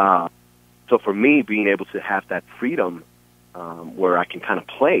 So for me, being able to have that freedom where I can kind of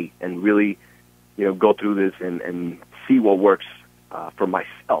play and really, go through this and see what works for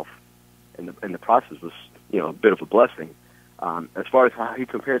myself in the process was, a bit of a blessing. As far as how he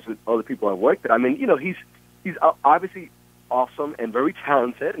compares with other people I've worked with, I mean, he's obviously awesome and very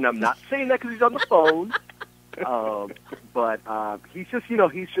talented, and I'm not saying that because he's on the phone, but he's just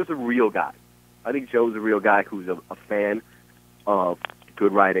a real guy. I think Joe's a real guy who's a fan of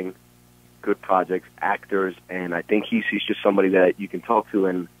good writing, good projects, actors, and I think he's just somebody that you can talk to,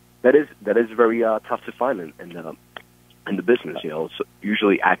 and that is very tough to find in the business. So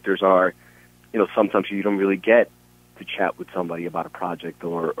usually actors are, sometimes you don't really get to chat with somebody about a project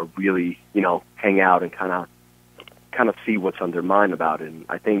or really, hang out and kind of see what's on their mind about it. And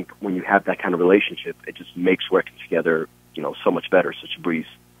I think when you have that kind of relationship, it just makes working together, so much better, such a breeze.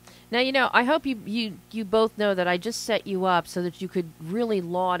 Now, I hope you both know that I just set you up so that you could really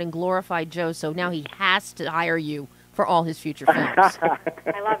laud and glorify Joe, so now he has to hire you for all his future films.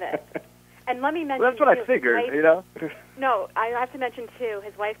 I love it. And let me mention, well, that's what I figured, No, I have to mention, too,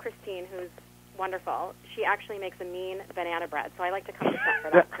 his wife, Christine, who's wonderful. She actually makes a mean banana bread, so I like to come to set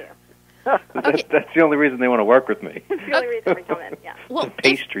for that, too. Okay. That's the only reason they want to work with me. That's the only reason we come in, yeah. Well, the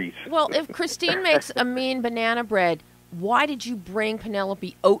pastries. If Christine makes a mean banana bread, why did you bring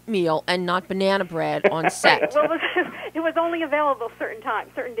Penelope oatmeal and not banana bread on set? Well, it was only available certain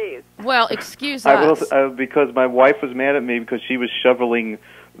days. Well, excuse us. Because my wife was mad at me because she was shoveling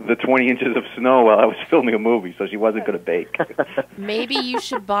the 20 inches of snow while I was filming a movie, so she wasn't going to bake. Maybe you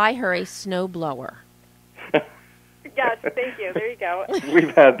should buy her a snowblower. Yes, thank you. There you go.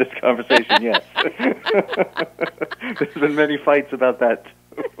 We've had this conversation, yes. There's been many fights about that, too.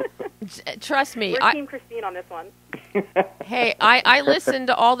 Trust me. We're Team Christine on this one. Hey, I listened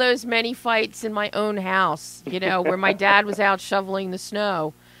to all those many fights in my own house, where my dad was out shoveling the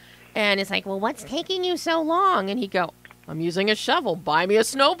snow. And it's like, well, what's taking you so long? And he'd go, I'm using a shovel. Buy me a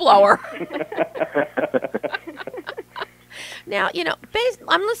snowblower. Now,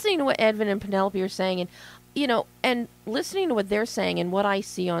 I'm listening to what Edvin and Penelope are saying, and you know, and listening to what they're saying and what I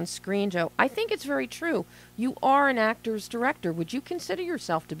see on screen, Joe, I think it's very true. You are an actor's director. Would you consider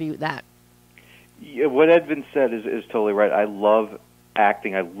yourself to be that? Yeah, what Edvin said is totally right. I love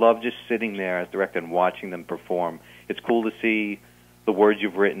acting. I love just sitting there as director and watching them perform. It's cool to see the words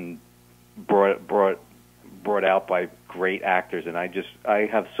you've written brought out by great actors, and I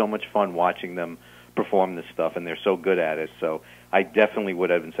have so much fun watching them perform this stuff, and they're so good at it. So I definitely, what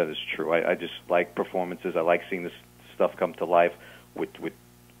Edvin said is true. I just like performances. I like seeing this stuff come to life with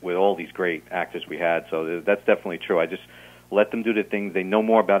all these great actors we had. So that's definitely true. I just let them do the things. They know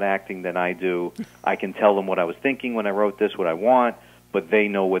more about acting than I do. I can tell them what I was thinking when I wrote this, what I want, but they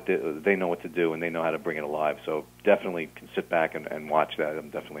know what to do, and they know how to bring it alive. So definitely can sit back and watch that. I'm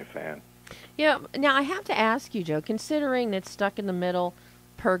definitely a fan. Yeah. Now I have to ask you, Joe, considering it's Stuck in the Middle,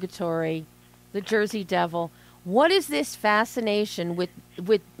 Purgatory, The Jersey Devil, what is this fascination with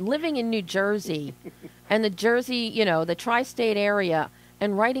living in New Jersey and the Jersey, you know, the tri-state area,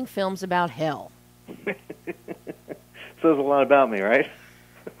 and writing films about hell? Says a lot about me, right?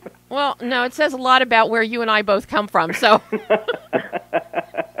 Well, no, it says a lot about where you and I both come from, so.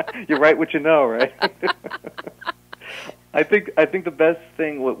 You're right what you know, right? I think the best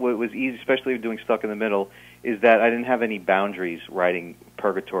thing, what was easy, especially doing Stuck in the Middle, is that I didn't have any boundaries writing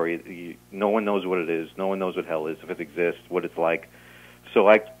Purgatory. No one knows what it is. No one knows what hell is, if it exists, what it's like. So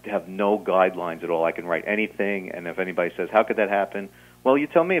I have no guidelines at all. I can write anything, and if anybody says, how could that happen? Well, you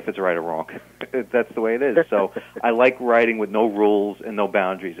tell me if it's right or wrong. That's the way it is. So I like writing with no rules and no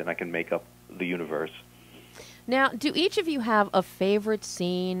boundaries, and I can make up the universe. Now, do each of you have a favorite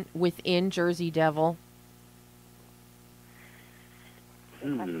scene within Jersey Devil?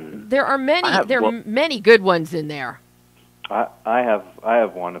 There are many good ones in there. I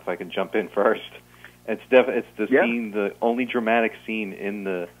have one. If I can jump in first, it's the scene, the only dramatic scene in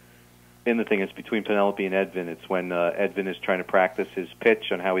the thing. It's between Penelope and Edvin. It's when Edvin is trying to practice his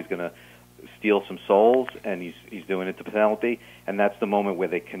pitch on how he's going to steal some souls, and he's doing it to Penelope, and that's the moment where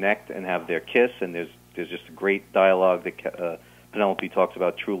they connect and have their kiss. And there's just a great dialogue that Penelope talks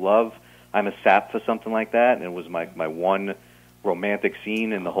about true love. I'm a sap for something like that, and it was my one romantic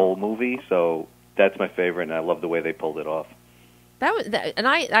scene in the whole movie, so that's my favorite, and I love the way they pulled it off. And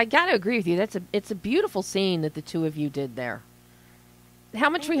I got to agree with you. It's a beautiful scene that the two of you did there. How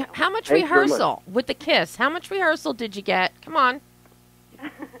much rehearsal with the kiss? How much rehearsal did you get? Come on.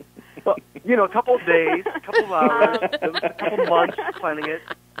 Well, you know, a couple of days, a couple of hours, a couple of months planning it.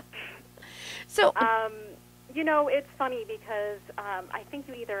 So, you know, it's funny because I think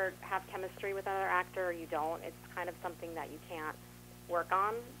you either have chemistry with another actor or you don't. It's kind of something that you can't work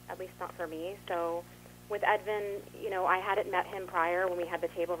on, at least not for me. So with Edvin, you know, I hadn't met him prior when we had the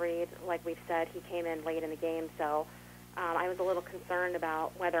table read. Like we've said, he came in late in the game, so I was a little concerned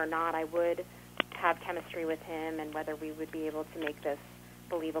about whether or not I would have chemistry with him and whether we would be able to make this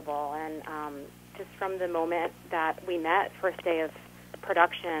believable. And just from the moment that we met, first day of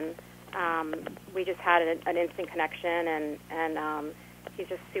production, we just had an instant connection, and he's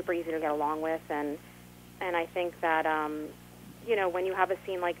just super easy to get along with. And I think that, you know, when you have a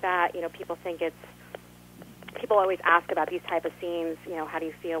scene like that, you know, people always ask about these type of scenes, you know, how do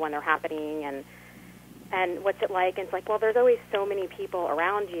you feel when they're happening, and what's it like? And it's like, well, there's always so many people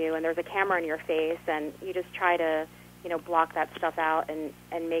around you, and there's a camera in your face, and you just try to, you know, block that stuff out and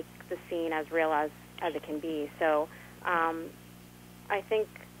make the scene as real as it can be. So I think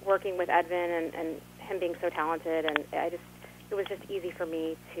working with Edvin and him being so talented, and it was just easy for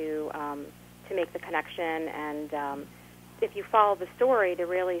me to make the connection, and if you follow the story, to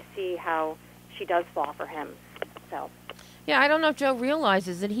really see how she does fall for him. So. Yeah, I don't know if Joe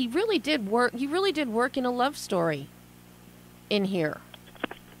realizes that he really did work in a love story in here.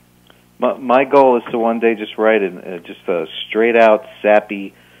 My goal is to one day just write just a straight-out,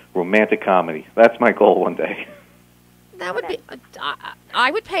 sappy, romantic comedy. That's my goal one day. That would be...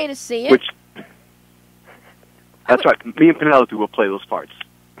 I would pay to see it. That's right. Me and Penelope will play those parts.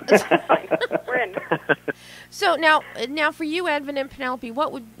 We're in. So now for you, Edvin and Penelope,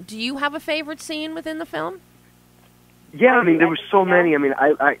 do you have a favorite scene within the film? Yeah, I mean, there were so many. I mean,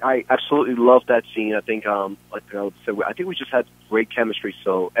 I absolutely loved that scene. I think, like Penelope said, I think we just had great chemistry.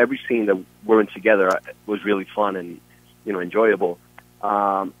 So every scene that we're in together was really fun and, you know, enjoyable.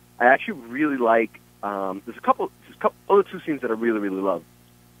 I actually really like. There's a couple other two scenes that I really, really love.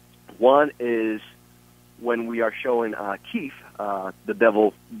 One is when we are showing Keith, the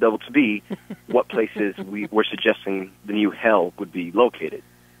devil to be, what places we're suggesting the new hell would be located.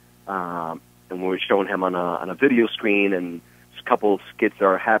 And we're showing him on a video screen, and there's a couple of skits that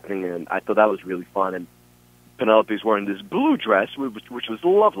are happening, and I thought that was really fun. And Penelope's wearing this blue dress, which was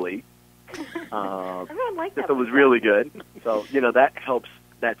lovely, Everyone liked that. It was really good. So, that helps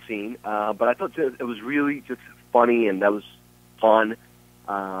that scene. But I thought it was really just funny, and that was fun.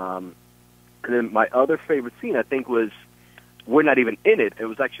 And then my other favorite scene, I think, was, we're not even in it. It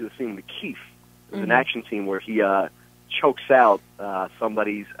was actually the scene with Keith. It was an action scene where he chokes out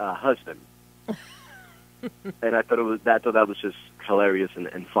somebody's husband. And I thought that was just hilarious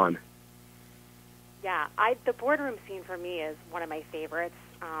and fun. Yeah, the boardroom scene for me is one of my favorites,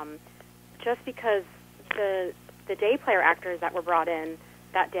 just because the day player actors that were brought in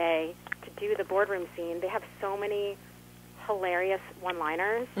that day to do the boardroom scene, they have so many hilarious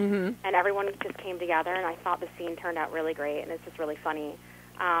one-liners, and everyone just came together, and I thought the scene turned out really great, and it's just really funny.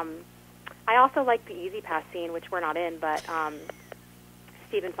 I also like the Easy Pass scene, which we're not in, but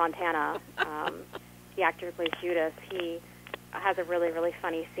Stephen Fontana, the actor who plays Judas, he has a really, really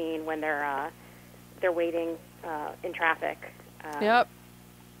funny scene when they're waiting in traffic. Yep.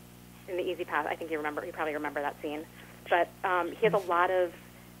 In the Easy Pass, I think you probably remember that scene. But he has a lot of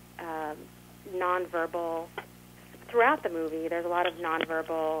nonverbal throughout the movie. There's a lot of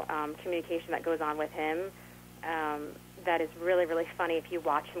nonverbal communication that goes on with him. That is really, really funny if you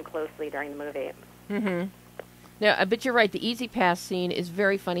watch him closely during the movie. Mm-hmm. Yeah, but you're right. The Easy Pass scene is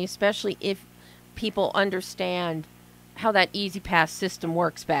very funny, especially if people understand how that Easy Pass system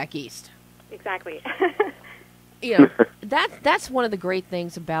works back east. Exactly. That's one of the great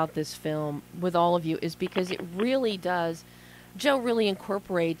things about this film with all of you, is because it really does. Joe really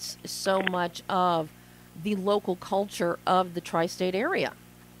incorporates so much of the local culture of the tri-state area,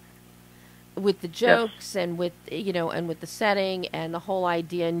 with the jokes and with the setting and the whole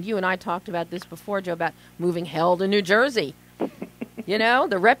idea. And you and I talked about this before, Joe, about moving hell to New Jersey.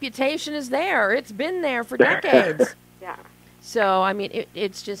 The reputation is there. It's been there for decades. Yeah. So, I mean,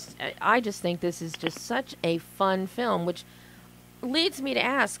 it's just, I just think this is just such a fun film, which leads me to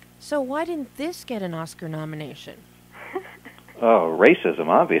ask, so why didn't this get an Oscar nomination? Oh, racism,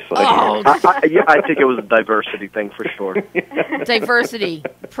 obviously. Oh. I think it was a diversity thing for sure. Diversity.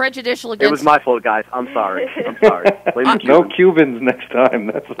 Prejudicial against... It was my fault, guys. I'm sorry. No Cubans next time.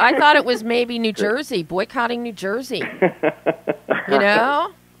 I thought it was maybe New Jersey, boycotting New Jersey.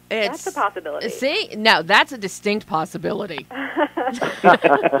 That's a possibility. See? No, that's a distinct possibility.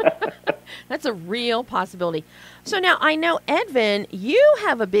 That's a real possibility. So now, I know, Edvin, you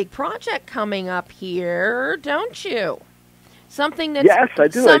have a big project coming up here, don't you? Something that's... Yes, I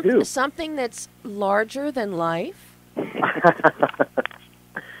do. Something that's larger than life?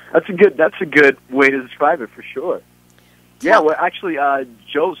 That's a good way to describe it, for sure. Well, actually,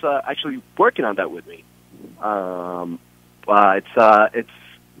 Joe's actually working on that with me. It's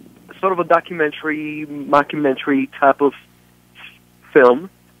sort of a mockumentary type of film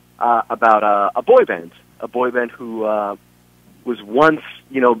about a boy band who was once,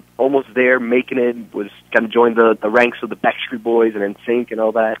 almost there, making it, was going to join the ranks of the Backstreet Boys and NSYNC and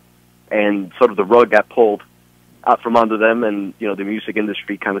all that, and sort of the rug got pulled out from under them, and, the music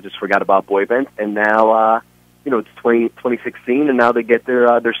industry kind of just forgot about boy bands, and now, it's 2016, and now they get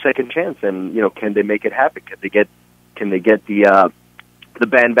their second chance, and, can they make it happen? Can they get the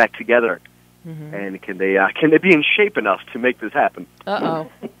band back together? Mm-hmm. And can they be in shape enough to make this happen?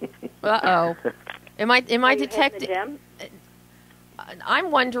 Uh-oh. Am I detecting? I'm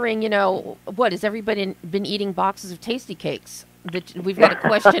wondering, what, has everybody been eating boxes of Tasty Cakes? We've got to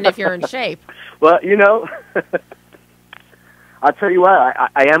question if you're in shape. Well, I'll tell you what,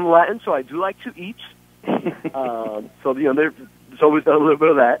 I am Latin, so I do like to eat. So, there's always a little bit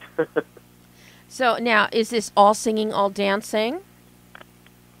of that. So now, is this all singing, all dancing?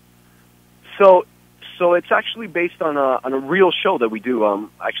 So it's actually based on a real show that we do.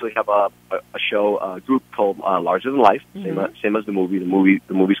 Actually have a show, a group called Larger Than Life, same as the movie. The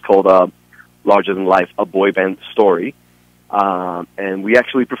movie's called Larger Than Life, a boy band story. And we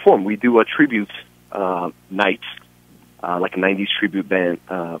actually perform. We do a tribute night, like a '90s tribute band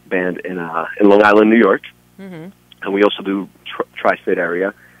in Long Island, New York. Mm-hmm. And we also do tri-state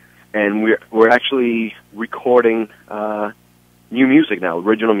area. And we're actually recording new music now,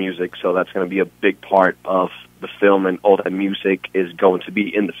 original music, so that's going to be a big part of the film, and all that music is going to be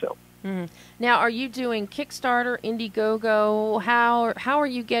in the film. Mm-hmm. Now, are you doing Kickstarter, Indiegogo? How are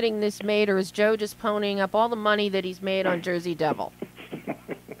you getting this made, or is Joe just ponying up all the money that he's made on Jersey Devil?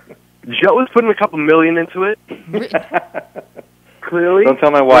 Joe is putting a couple million into it. Clearly. Don't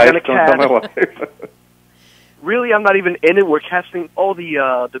tell my wife. Really, I'm not even in it. We're casting all the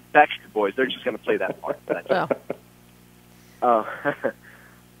Backstreet Boys. They're just going to play that part.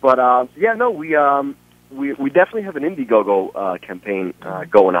 We definitely have an Indiegogo campaign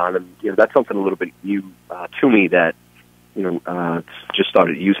going on, and that's something a little bit new to me, that just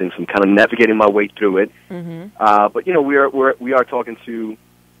started using some kind of navigating my way through it. Mm-hmm. But we are talking to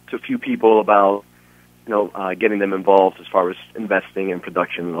a few people about getting them involved as far as investing in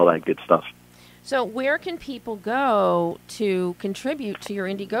production and all that good stuff. So where can people go to contribute to your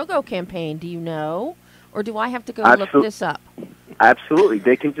Indiegogo campaign? Do you know? Or do I have to go look this up? Absolutely.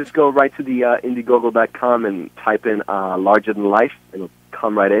 They can just go right to the Indiegogo.com and type in Larger Than Life. It'll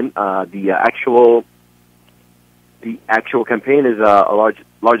come right in. The actual campaign is a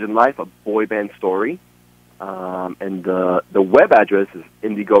Larger Than Life, a boy band story. And the web address is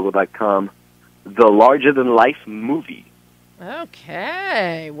Indiegogo.com, The Larger Than Life Movie.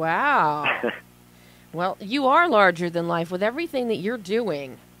 Okay. Wow. Well, you are larger than life with everything that you're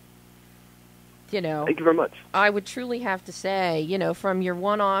doing. Thank you very much. I would truly have to say, from your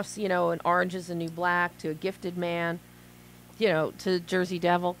one-offs, an Orange is the New Black to A Gifted Man, to Jersey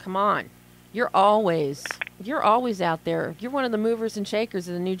Devil, come on. You're always out there. You're one of the movers and shakers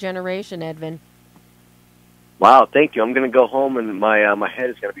of the new generation, Edvin. Wow, thank you. I'm going to go home and my head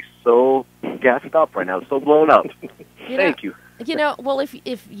is going to be so gassed up right now, so blown up. Thank you. Well,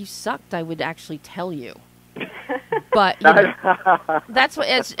 if you sucked, I would actually tell you. But that's what,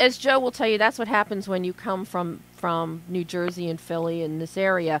 as Joe will tell you, that's what happens when you come from New Jersey and Philly and this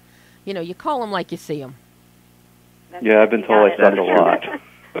area. You call them like you see them. Yeah, I've been told I said it a lot.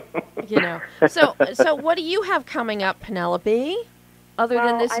 So what do you have coming up, Penelope? Other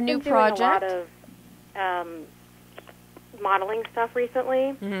than this new project? I've been doing a lot of modeling stuff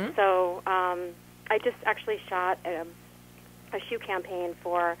recently. Mm-hmm. So I just actually shot a shoe campaign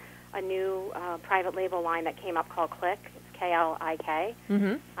for a new private label line that came up called Click. It's K-L-I-K.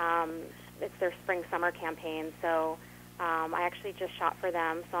 Mm-hmm. It's their spring-summer campaign. So I actually just shot for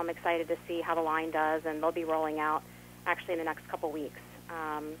them, so I'm excited to see how the line does, and they'll be rolling out actually in the next couple weeks.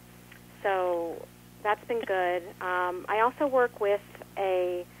 So that's been good. I also work with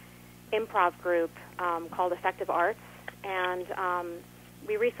a improv group called Effective Arts, and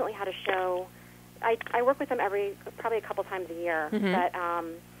we recently had a show. I work with them probably a couple times a year, mm-hmm. but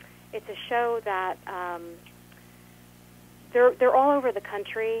it's a show that they're all over the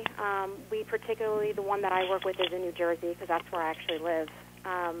country. We particularly, the one that I work with is in New Jersey because that's where I actually live.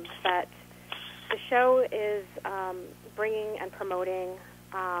 But the show is bringing and promoting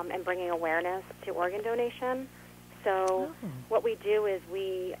and bringing awareness to organ donation. So what we do is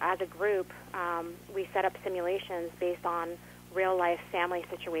we, as a group, we set up simulations based on real-life family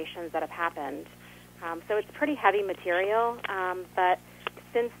situations that have happened. So it's pretty heavy material, but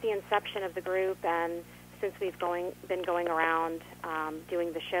since the inception of the group and since we've been going around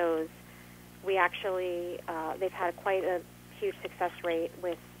doing the shows, we actually, they've had quite a huge success rate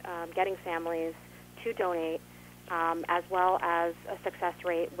with getting families to donate, as well as a success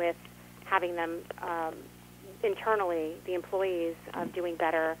rate with having them internally, the employees, doing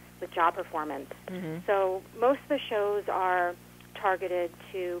better with job performance. Mm-hmm. So most of the shows are targeted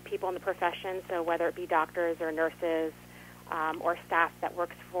to people in the profession, so whether it be doctors or nurses or staff that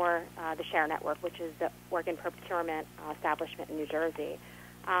works for the SHARE Network, which is the organ procurement establishment in New Jersey.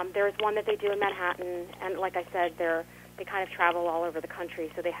 There's one that they do in Manhattan, and like I said, they kind of travel all over the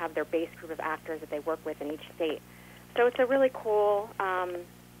country, so they have their base group of actors that they work with in each state. So it's a really cool,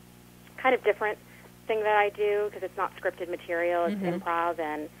 kind of different thing that I do because it's not scripted material, it's mm-hmm. improv,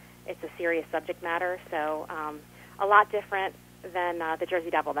 and it's a serious subject matter, so a lot different than the Jersey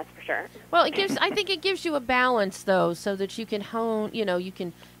Devil, that's for sure. Well, I think it gives you a balance, though, so that you can you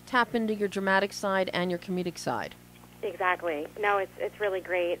can tap into your dramatic side and your comedic side. Exactly. No, it's really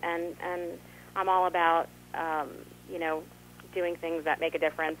great, and I'm all about, doing things that make a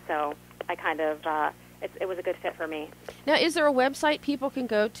difference, so I kind of, it was a good fit for me. Now, is there a website people can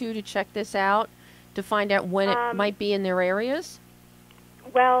go to check this out, to find out when it might be in their areas?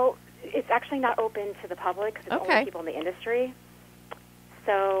 Well, it's actually not open to the public because it's only people in the industry.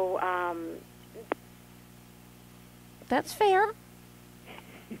 So that's fair.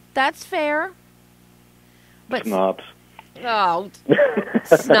 That's fair. But snobs. Oh,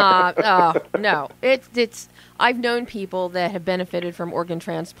 snob. Oh, no. It's. I've known people that have benefited from organ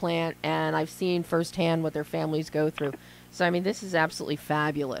transplant, and I've seen firsthand what their families go through. So, I mean, this is absolutely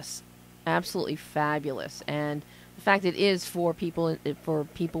fabulous. Absolutely fabulous. And the fact it is for people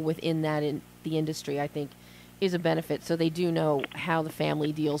within that in the industry, I think, is a benefit. So they do know how the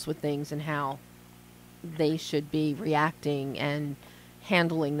family deals with things and how they should be reacting and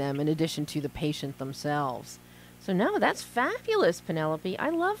handling them in addition to the patient themselves. So no, that's fabulous, Penelope. I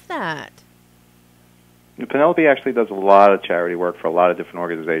love that. Penelope actually does a lot of charity work for a lot of different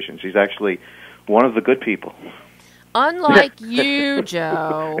organizations. She's actually one of the good people. Unlike you,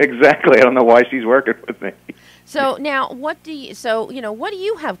 Joe. Exactly. I don't know why she's working with me. So now, what do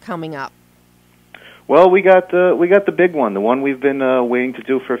you have coming up? Well, we got the big one, the one we've been waiting to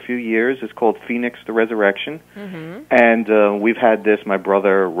do for a few years. It's called Phoenix: The Resurrection, and we've had this. My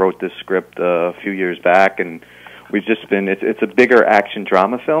brother wrote this script a few years back, and we've just been. It's a bigger action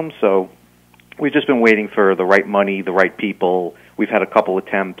drama film, so we've just been waiting for the right money, the right people. We've had a couple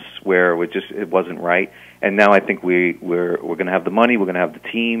attempts where it wasn't right, and now I think we're going to have the money. We're going to have the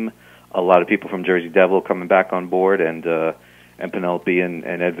team. A lot of people from Jersey Devil coming back on board, and Penelope and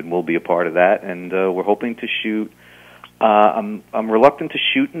Edvin will be a part of that, and we're hoping to shoot. I'm reluctant to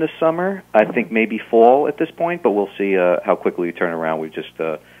shoot in the summer. I think maybe fall at this point, but we'll see how quickly we turn around. We've just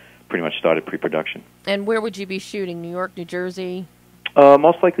pretty much started pre-production. And where would you be shooting? New York, New Jersey?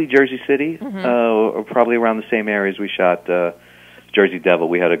 Most likely Jersey City, or probably around the same areas we shot Jersey Devil.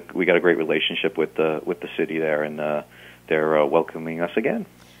 We got a great relationship with the city there, and they're welcoming us again.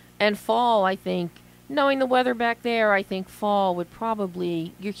 And fall, I think. Knowing the weather back there, I think fall would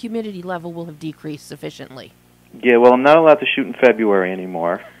probably, your humidity level will have decreased sufficiently. Yeah, well, I'm not allowed to shoot in February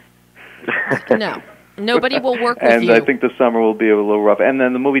anymore. No. Nobody will work with and you. I think the summer will be a little rough. And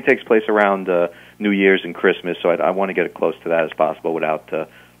then the movie takes place around New Year's and Christmas, so I want to get as close to that as possible without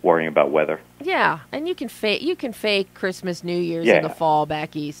worrying about weather. Yeah, and you can fake Christmas, New Year's in the fall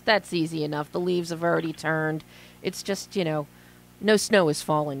back east. That's easy enough. The leaves have already turned. It's just, no snow has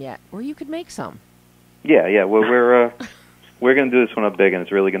fallen yet. Or you could make some. Yeah. We're going to do this one up big, and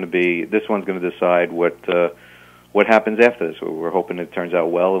it's really going to be. This one's going to decide what happens after this. We're hoping it turns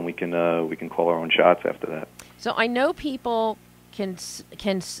out well, and we can call our own shots after that. So I know people can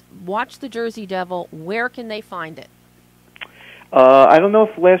watch the Jersey Devil. Where can they find it? I don't know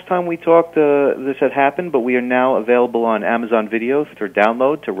if last time we talked this had happened, but we are now available on Amazon Video for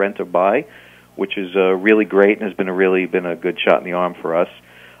download, to rent or buy, which is really great and has been a good shot in the arm for us.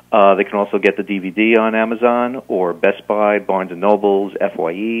 They can also get the DVD on Amazon or Best Buy, Barnes & Nobles,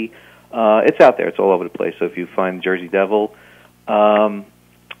 FYE. It's out there. It's all over the place. So if you find Jersey Devil,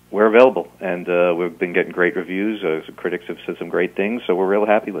 we're available. And we've been getting great reviews. Some critics have said some great things, so we're real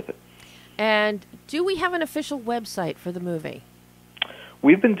happy with it. And do we have an official website for the movie?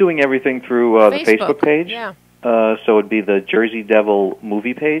 We've been doing everything through the Facebook page. Yeah. So it'd be the Jersey Devil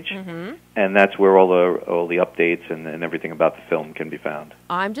movie page, and that's where all the updates and everything about the film can be found.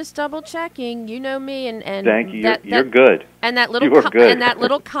 I'm just double checking. You know me, and thank you. You're good. And that little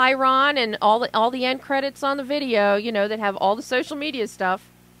chyron and all the end credits on the video. That have all the social media stuff.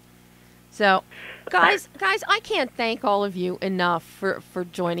 So, guys, I can't thank all of you enough for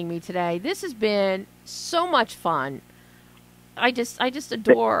joining me today. This has been so much fun. I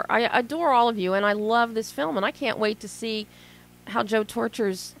adore all of you, and I love this film, and I can't wait to see how Joe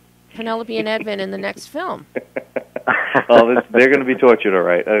tortures Penelope and Edvin in the next film. Well, they're going to be tortured, all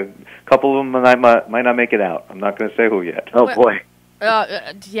right. A couple of them might not make it out. I'm not going to say who yet. Oh, boy.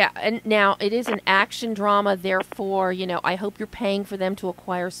 Yeah, and now it is an action drama, therefore, I hope you're paying for them to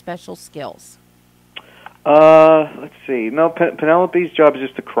acquire special skills. Let's see. No, Penelope's job is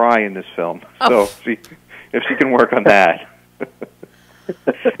just to cry in this film. Oh. So if she can work on that.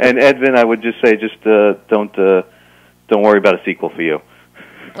 And Edvin, I would just say, don't worry about a sequel for you.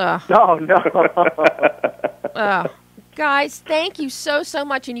 No. Guys, thank you so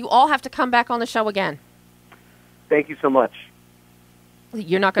much, and you all have to come back on the show again. Thank you so much.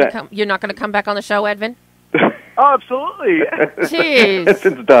 You're not going to come. You're not going to come back on the show, Edvin? Oh, absolutely. Jeez. It's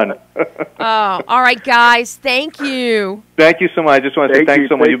done. Oh, all right, guys. Thank you. Thank you so much. I just want to say thanks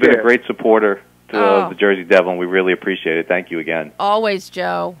so much. You've been a great supporter to the Jersey Devil, and we really appreciate it. Thank you again. Always,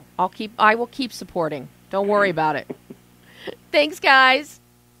 Joe. I will keep supporting. Don't worry about it. Thanks, guys.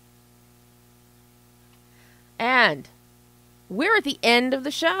 And we're at the end of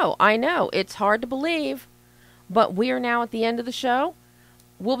the show. I know, it's hard to believe, but we are now at the end of the show.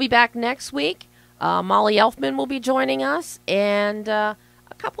 We'll be back next week. Molly Elfman will be joining us, and a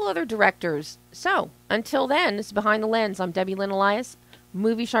couple other directors. So, until then, this is Behind the Lens. I'm Debbie Lynn Elias,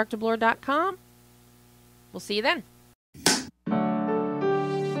 MovieSharkDoubleur.com. We'll see you then.